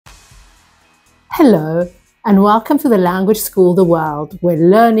Hello, and welcome to the Language School The World, where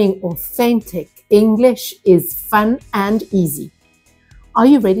learning authentic English is fun and easy. Are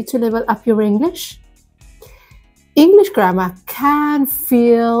you ready to level up your English? English grammar can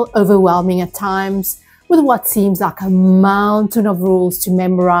feel overwhelming at times with what seems like a mountain of rules to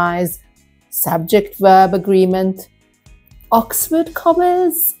memorize, subject-verb agreement, Oxford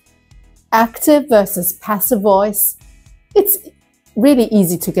commas, active versus passive voice. It's really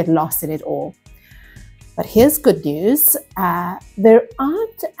easy to get lost in it all. But here's good news. There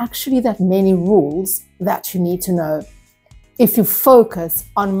aren't actually that many rules that you need to know. If you focus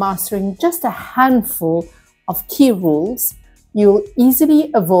on mastering just a handful of key rules, you'll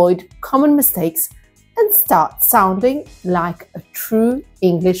easily avoid common mistakes and start sounding like a true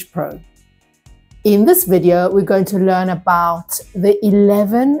English pro. In this video, we're going to learn about the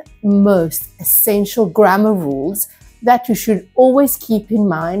 11 most essential grammar rules that you should always keep in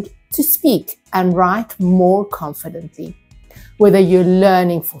mind to speak and write more confidently. Whether you're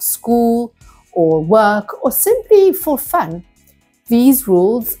learning for school or work or simply for fun, these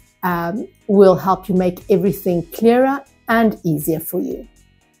rules will help you make everything clearer and easier for you.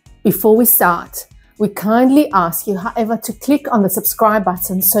 Before we start, we kindly ask you, however, to click on the subscribe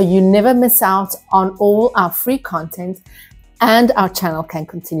button so you never miss out on all our free content and our channel can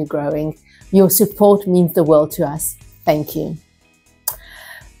continue growing. Your support means the world to us. Thank you.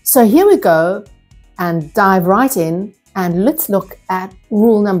 So here we go and dive right in, and let's look at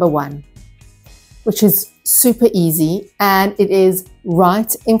rule number 1, which is super easy, and it is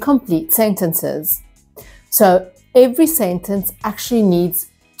write incomplete sentences. So every sentence actually needs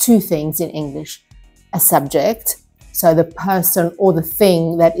two things in English: a subject, so the person or the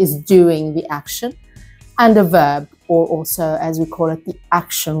thing that is doing the action, and a verb, or also as we call it, the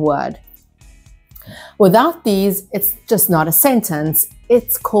action word. Without these, it's just not a sentence.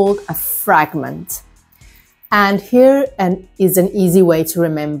 It's called a fragment. And here is an easy way to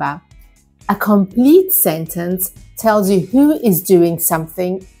remember. A complete sentence tells you who is doing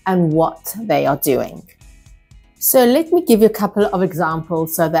something and what they are doing. So let me give you a couple of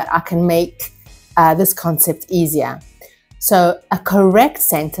examples so that I can make this concept easier. So a correct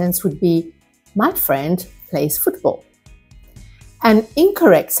sentence would be, my friend plays football. An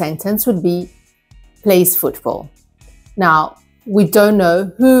incorrect sentence would be, plays football. Now, we don't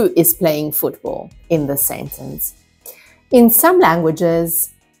know who is playing football in the sentence. In some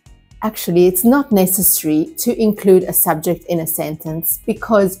languages, actually, it's not necessary to include a subject in a sentence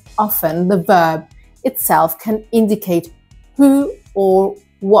because often the verb itself can indicate who or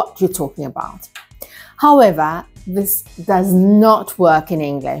what you're talking about. However, this does not work in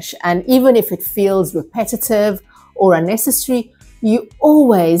English, and even if it feels repetitive or unnecessary, you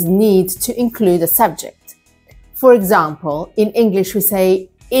always need to include a subject. For example, in English we say,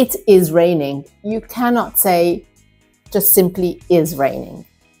 it is raining. You cannot say just simply is raining.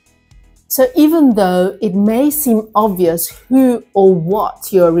 So even though it may seem obvious who or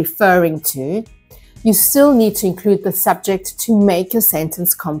what you're referring to, you still need to include the subject to make your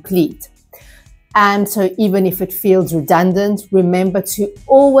sentence complete. And so even if it feels redundant, remember to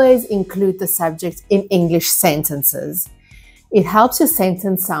always include the subject in English sentences. It helps your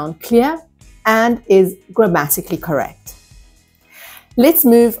sentence sound clear and is grammatically correct. Let's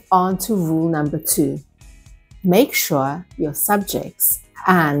move on to rule number 2. Make sure your subjects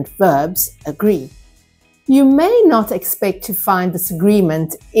and verbs agree. You may not expect to find this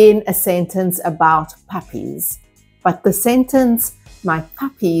agreement in a sentence about puppies, but the sentence, my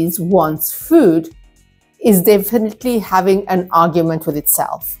puppies wants food, is definitely having an argument with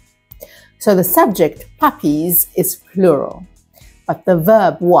itself. So the subject, puppies, is plural, but the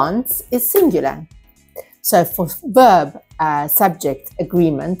verb wants is singular. So for verb subject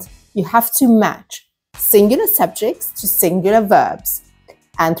agreement, you have to match singular subjects to singular verbs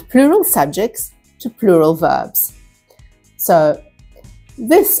and plural subjects to plural verbs. So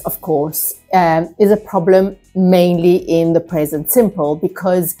this, of course, is a problem mainly in the present simple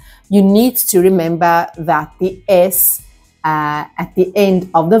because you need to remember that the S at the end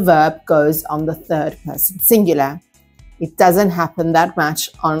of the verb goes on the third person singular. It doesn't happen that much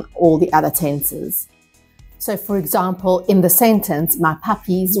on all the other tenses. So for example, in the sentence, my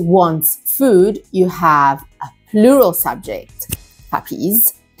puppies wants food, you have a plural subject,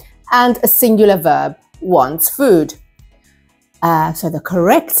 puppies, and a singular verb, wants food. So the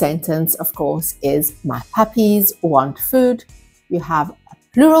correct sentence, of course, is my puppies want food. You have a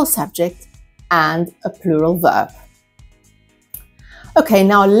plural subject and a plural verb. Okay,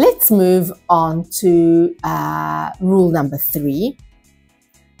 now let's move on to rule number 3.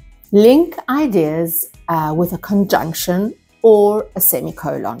 Link ideas with a conjunction or a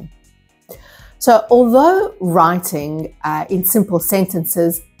semicolon. So although writing in simple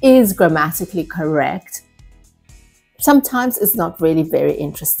sentences is grammatically correct, sometimes it's not really very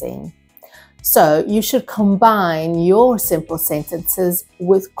interesting. So you should combine your simple sentences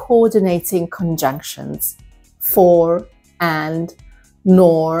with coordinating conjunctions: for, and,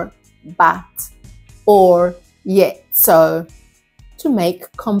 nor, but, or, yet, so, to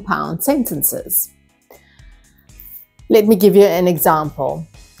make compound sentences. Let me give you an example.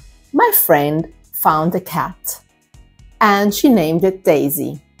 My friend found a cat and she named it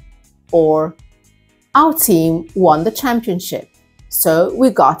Daisy. Or, our team won the championship, so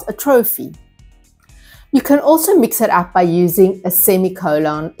we got a trophy. You can also mix it up by using a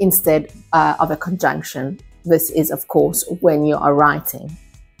semicolon instead of a conjunction. This is, of course, when you are writing.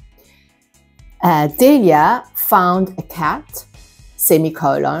 Delia found a cat,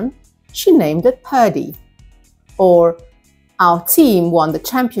 semicolon. She named it Purdy. Or, our team won the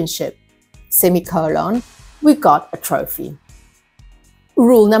championship, semicolon. We got a trophy.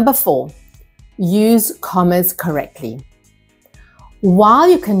 Rule number 4. Use commas correctly. While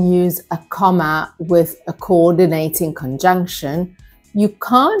you can use a comma with a coordinating conjunction, you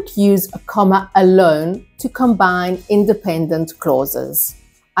can't use a comma alone to combine independent clauses.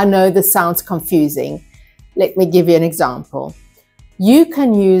 I know this sounds confusing. Let me give you an example. You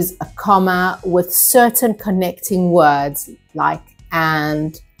can use a comma with certain connecting words like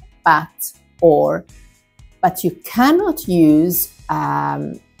and, but, or, but you cannot use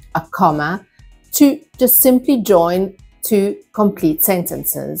a comma to just simply join two complete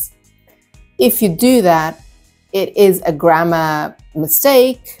sentences. If you do that, it is a grammar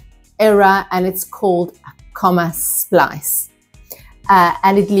mistake, error, and it's called a comma splice.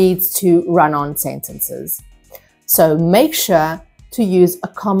 And it leads to run-on sentences. So make sure to use a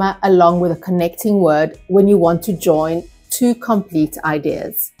comma along with a connecting word when you want to join two complete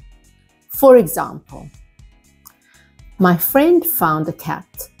ideas. For example, my friend found a cat,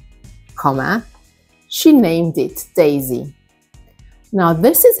 comma, she named it Daisy. Now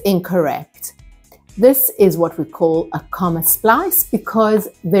this is incorrect. This is what we call a comma splice because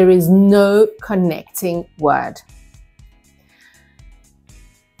there is no connecting word.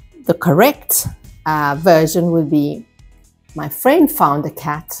 The correct version would be, my friend found a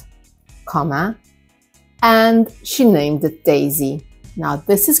cat, comma, and she named it Daisy. Now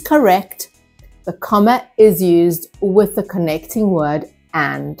this is correct. The comma is used with the connecting word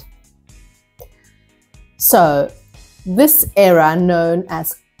and. So this error known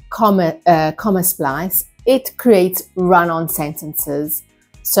as comma splice, it creates run-on sentences.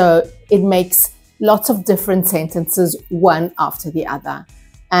 So it makes lots of different sentences one after the other,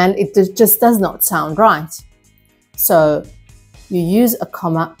 and it just does not sound right. So you use a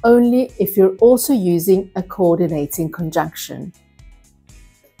comma only if you're also using a coordinating conjunction.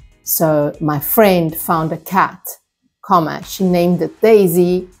 So my friend found a cat, comma, she named it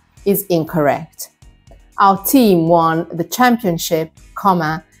Daisy is incorrect. Our team won the championship,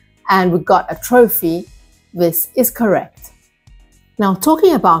 comma, and we got a trophy. This is correct. Now,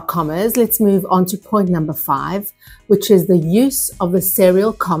 talking about commas, let's move on to point number 5, which is the use of the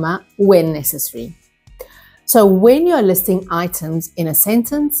serial comma when necessary. So when you're listing items in a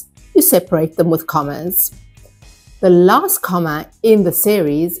sentence, you separate them with commas. The last comma in the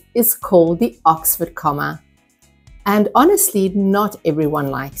series is called the Oxford comma, and honestly, not everyone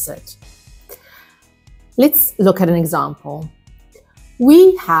likes it. Let's look at an example.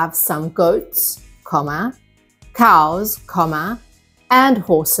 We have some goats, comma, cows, comma, and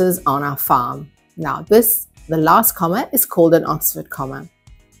horses on our farm. Now the last comma is called an Oxford comma.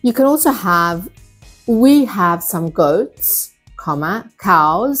 You can also have, we have some goats, comma,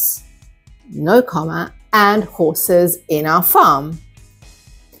 cows, no comma, and horses in our farm.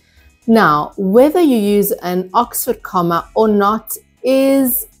 Now, whether you use an Oxford comma or not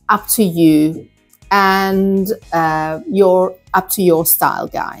is up to you and up to your style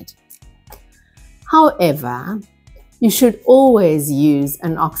guide. However, you should always use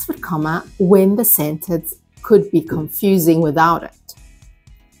an Oxford comma when the sentence could be confusing without it.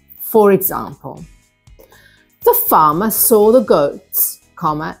 For example, the farmer saw the goats,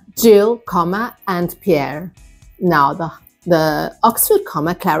 comma, Jill, comma, and Pierre. Now the Oxford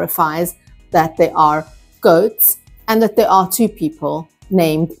comma clarifies that there are goats and that there are two people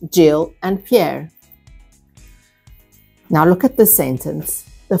named Jill and Pierre. Now look at this sentence.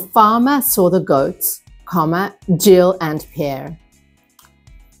 The farmer saw the goats, comma, Jill and Pierre.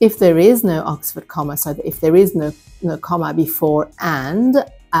 If there is no Oxford comma, so if there is no comma before and,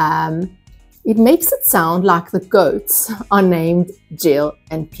 it makes it sound like the goats are named Jill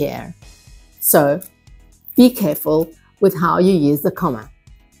and Pierre. So be careful with how you use the comma.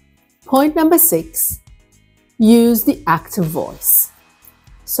 Point number 6, use the active voice.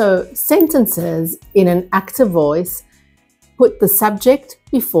 So sentences in an active voice put the subject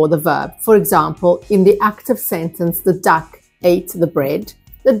before the verb. For example, in the active sentence, the duck ate the bread,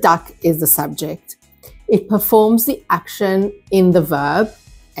 the duck is the subject. It performs the action in the verb,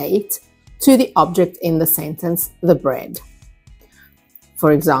 ate, to the object in the sentence, the bread.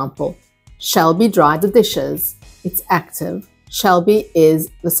 For example, Shelby dried the dishes. It's active. Shelby is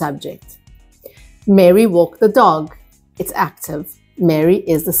the subject. Mary walked the dog. It's active. Mary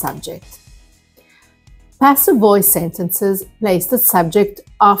is the subject. Passive voice sentences place the subject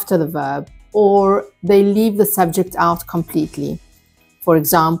after the verb, or they leave the subject out completely. For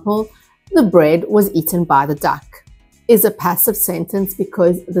example, the bread was eaten by the duck is a passive sentence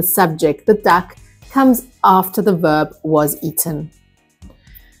because the subject, the duck, comes after the verb was eaten.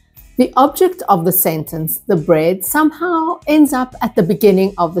 The object of the sentence, the bread, somehow ends up at the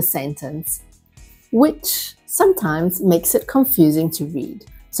beginning of the sentence, which sometimes makes it confusing to read.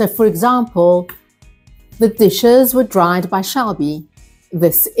 So for example, the dishes were dried by Shelby.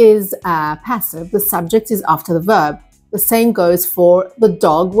 This is passive. The subject is after the verb. The same goes for the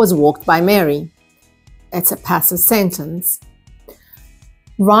dog was walked by Mary. It's a passive sentence.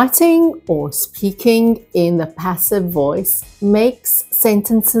 Writing or speaking in the passive voice makes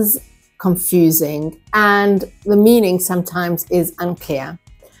sentences confusing and the meaning sometimes is unclear.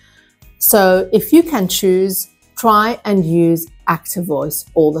 So if you can choose, try and use active voice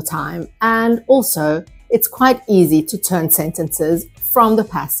all the time. And also, it's quite easy to turn sentences from the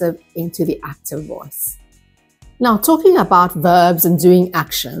passive into the active voice. Now, talking about verbs and doing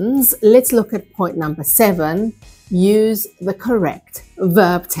actions, let's look at point number 7, use the correct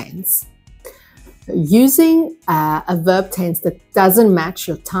verb tense. Using a verb tense that doesn't match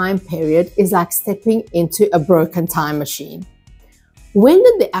your time period is like stepping into a broken time machine. When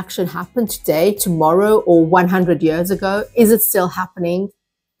did the action happen? Today, tomorrow, or 100 years ago? Is it still happening?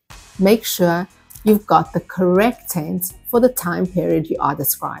 Make sure you've got the correct tense for the time period you are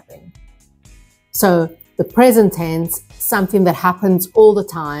describing. So, the present tense, something that happens all the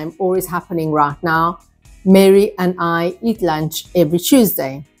time or is happening right now. Mary and I eat lunch every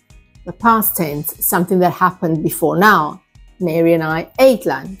Tuesday. The past tense, something that happened before now. Mary and I ate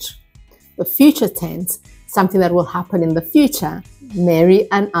lunch. The future tense, something that will happen in the future. Mary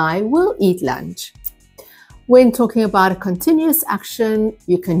and I will eat lunch. When talking about a continuous action,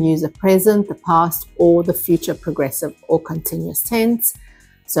 you can use the present, the past, or the future progressive or continuous tense.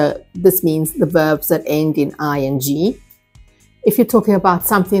 So this means the verbs that end in ing. If you're talking about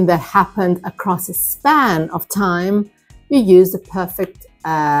something that happened across a span of time, you use the perfect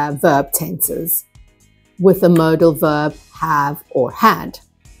verb tenses with the modal verb have or had.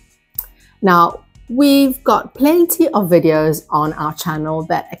 Now, we've got plenty of videos on our channel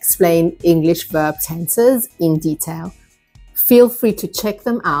that explain English verb tenses in detail. Feel free to check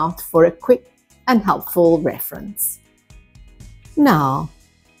them out for a quick and helpful reference. Now,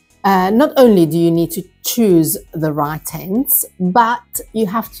 not only do you need to choose the right tense, but you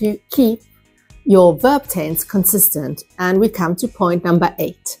have to keep your verb tense consistent. And we come to point number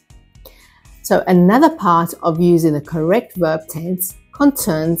 8. So another part of using the correct verb tense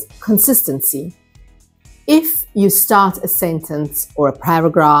concerns consistency. If you start a sentence or a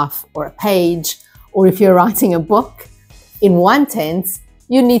paragraph or a page, or if you're writing a book in one tense,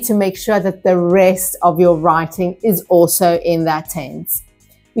 you need to make sure that the rest of your writing is also in that tense.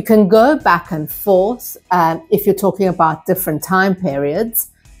 You can go back and forth if you're talking about different time periods,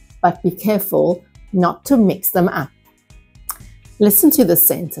 but be careful not to mix them up. Listen to the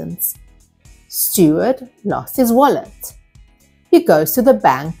sentence. Stuart lost his wallet. He goes to the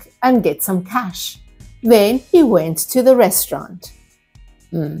bank and gets some cash. Then he went to the restaurant.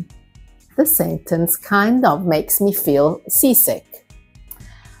 The sentence kind of makes me feel seasick.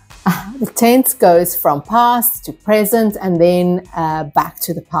 The tense goes from past to present and then back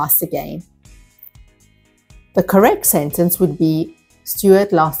to the past again. The correct sentence would be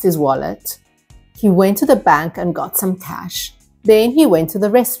Stuart lost his wallet. He went to the bank and got some cash. Then he went to the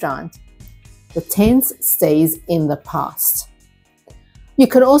restaurant. The tense stays in the past. You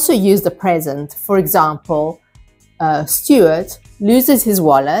can also use the present. For example, Stuart loses his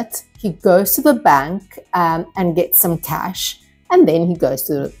wallet. He goes to the bank and gets some cash. And then he goes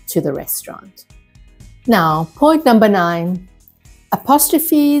to the restaurant. Now, point number 9.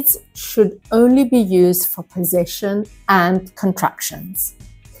 Apostrophes should only be used for possession and contractions.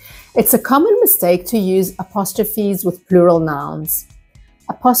 It's a common mistake to use apostrophes with plural nouns.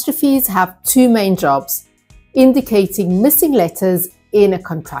 Apostrophes have 2 main jobs, indicating missing letters in a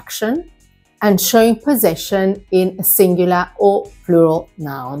contraction and showing possession in a singular or plural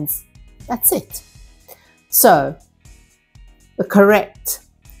nouns. That's it. So the correct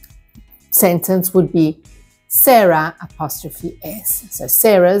sentence would be Sarah apostrophe S. So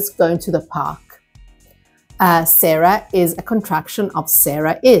Sarah's going to the park. Sarah is a contraction of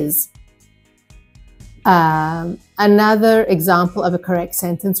Sarah is. Another example of a correct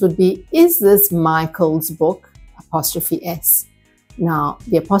sentence would be, is this Michael's book? Apostrophe S. Now,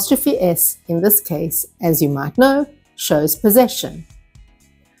 the apostrophe S in this case, as you might know, shows possession.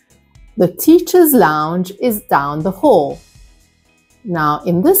 The teacher's lounge is down the hall. Now,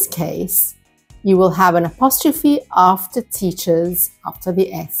 in this case, you will have an apostrophe after teachers, after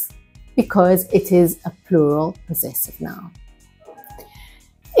the S, because it is a plural possessive noun.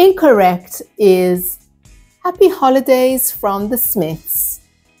 Incorrect is Happy Holidays from the Smiths,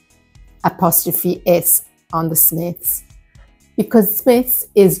 apostrophe S on the Smiths, because Smiths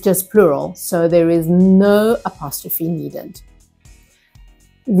is just plural, so there is no apostrophe needed.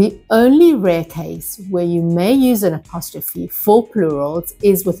 The only rare case where you may use an apostrophe for plurals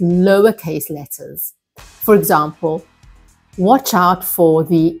is with lowercase letters. For example, watch out for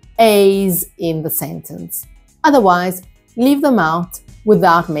the A's in the sentence. Otherwise, leave them out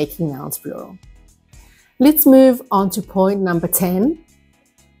without making nouns plural. Let's move on to point number 10.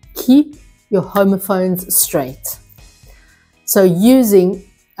 Keep your homophones straight. So using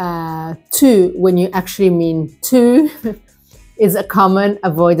to when you actually mean to is a common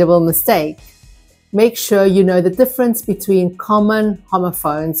avoidable mistake. Make sure you know the difference between common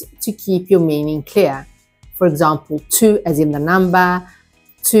homophones to keep your meaning clear. For example, to as in the number,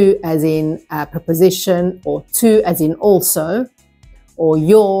 to as in a preposition, or to as in also, or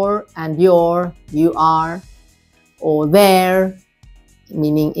your and your, you are, or there,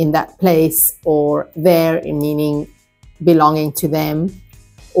 meaning in that place, or there meaning belonging to them,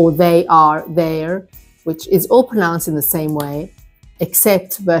 or they are there, which is all pronounced in the same way,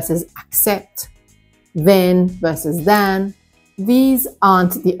 except versus accept, then versus than. These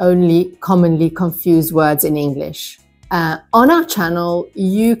aren't the only commonly confused words in English. On our channel,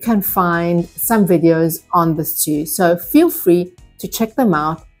 you can find some videos on this too, so feel free to check them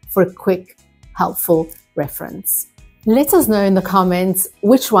out for a quick, helpful reference. Let us know in the comments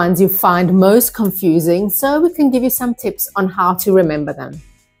which ones you find most confusing so we can give you some tips on how to remember them.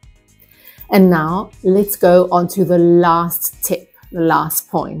 And now let's go on to the last tip, the last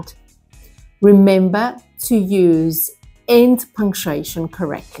point. Remember to use end punctuation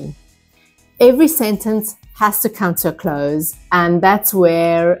correctly. Every sentence has to come to a close, and that's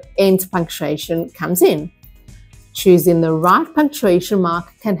where end punctuation comes in. Choosing the right punctuation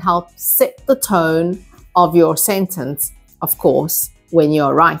mark can help set the tone of your sentence, of course, when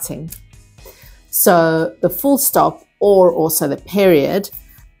you're writing. So the full stop or also the period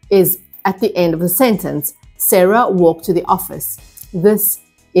is at the end of the sentence. Sarah walked to the office. This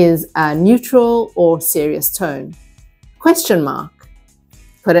is a neutral or serious tone. Question mark.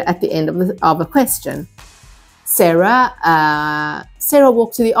 Put it at the end of a question. Sarah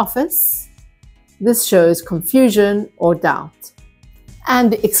walked to the office. This shows confusion or doubt.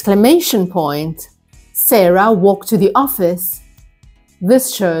 And the exclamation point, Sarah walked to the office.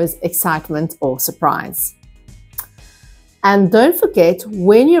 This shows excitement or surprise. And don't forget,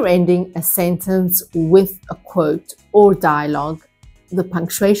 when you're ending a sentence with a quote or dialogue, the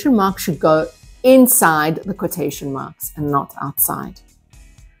punctuation mark should go inside the quotation marks and not outside.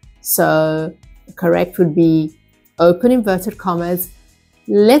 So the correct would be open inverted commas,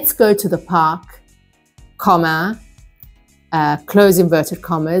 let's go to the park, comma, close inverted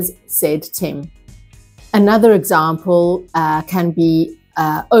commas, said Tim. Another example can be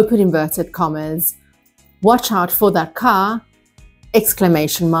open inverted commas, watch out for that car,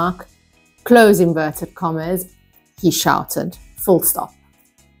 exclamation mark, close inverted commas, he shouted, full stop.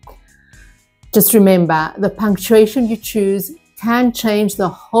 Just remember, the punctuation you choose can change the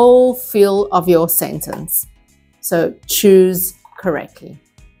whole feel of your sentence. So choose correctly.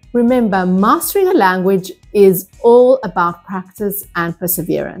 Remember, mastering a language is all about practice and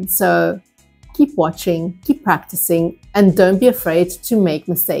perseverance. So keep watching, keep practicing, and don't be afraid to make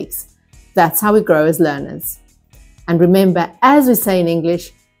mistakes. That's how we grow as learners. And remember, as we say in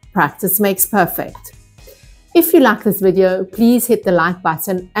English, practice makes perfect. If you like this video, please hit the like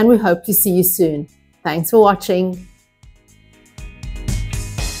button and we hope to see you soon. Thanks for watching.